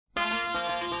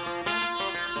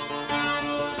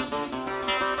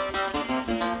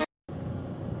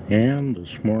And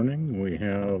this morning we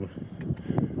have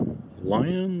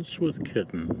lions with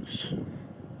kittens.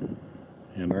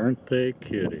 And aren't they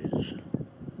kitties?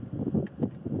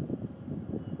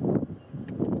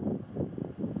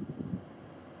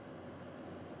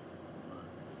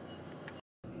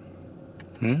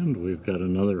 And we've got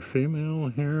another female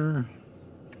here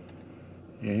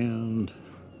and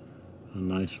a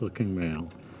nice looking male.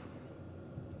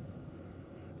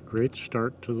 Great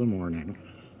start to the morning.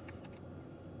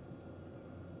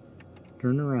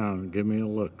 Turn around and give me a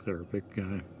look there, big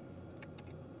guy.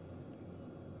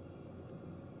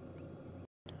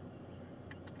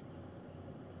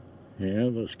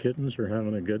 Yeah, those kittens are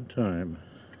having a good time.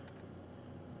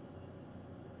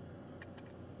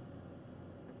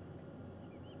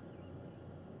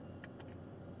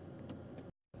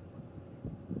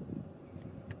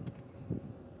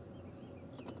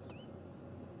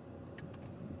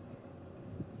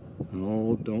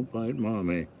 Oh, don't bite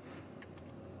Mommy.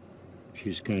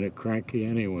 She's kind of cranky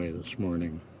anyway this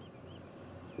morning.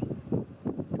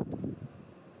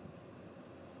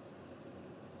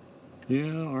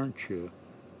 Yeah, aren't you?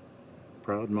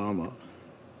 Proud mama.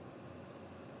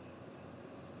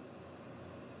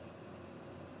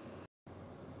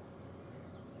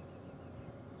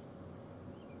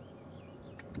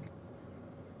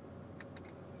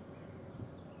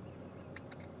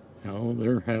 Oh,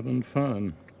 they're having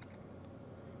fun.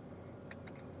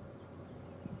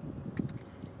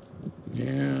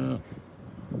 Yeah,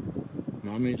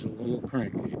 Mommy's a little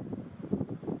cranky.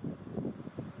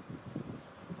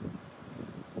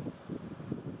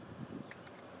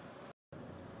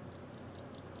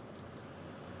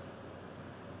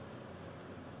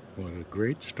 What a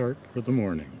great start for the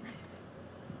morning.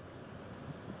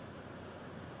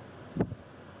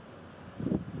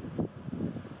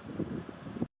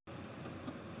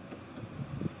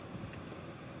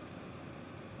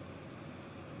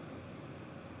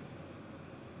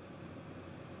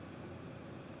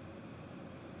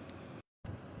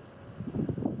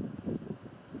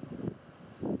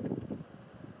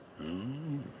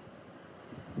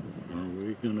 Oh, are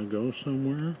we gonna go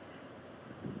somewhere?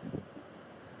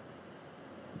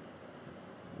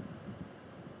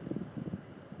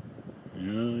 Yeah,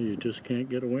 you just can't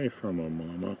get away from them,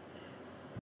 Mama.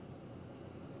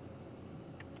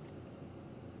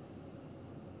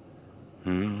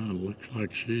 Looks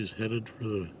like she's headed for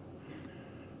the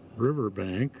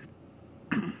riverbank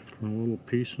for a little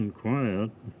peace and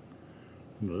quiet,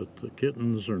 but the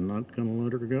kittens are not gonna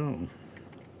let her go.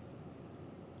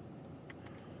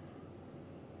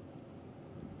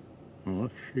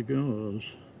 Off she goes.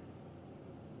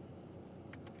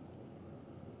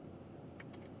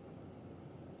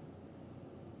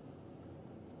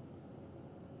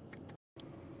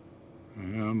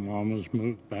 And Mama's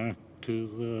moved back to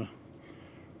the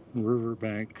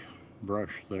riverbank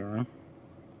brush there.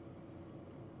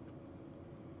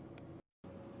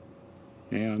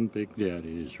 And Big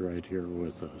Daddy's right here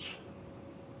with us.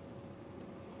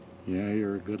 Yeah,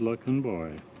 you're a good-looking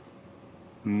boy.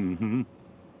 Mm-hmm.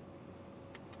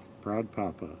 Proud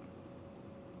Papa.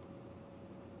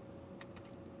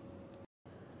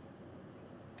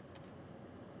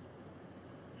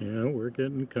 Yeah, we're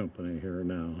getting company here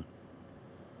now.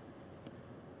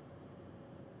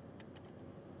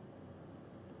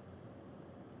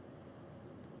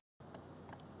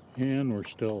 And we're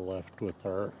still left with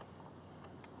our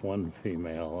one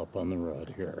female up on the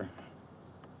road here.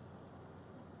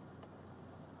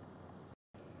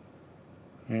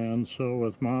 And so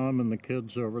with Mom and the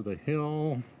kids over the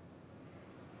hill,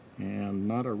 and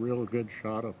not a real good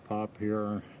shot of Pop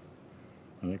here,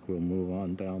 I think we'll move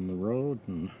on down the road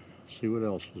and see what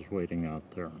else is waiting out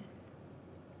there.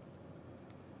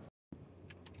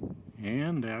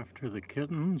 And after the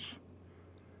kittens,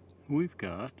 we've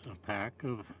got a pack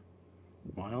of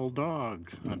wild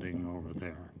dogs hunting over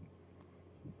there.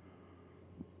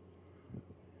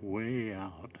 Way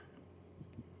out.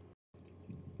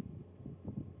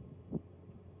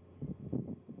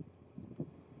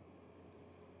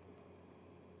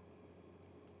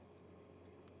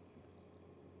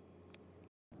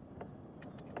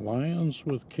 Lions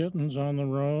with kittens on the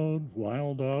road,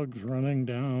 wild dogs running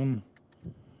down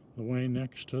the way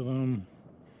next to them,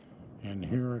 and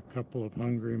here are a couple of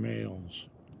hungry males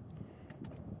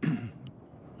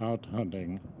out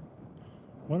hunting.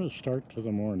 What a start to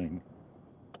the morning.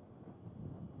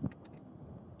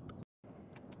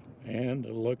 And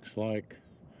it looks like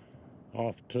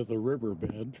off to the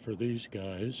riverbed for these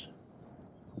guys.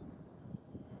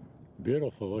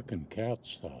 Beautiful looking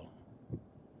cats though.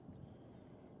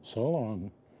 So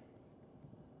long.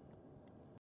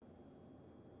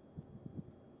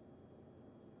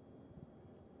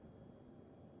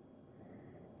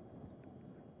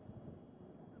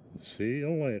 See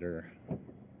you later.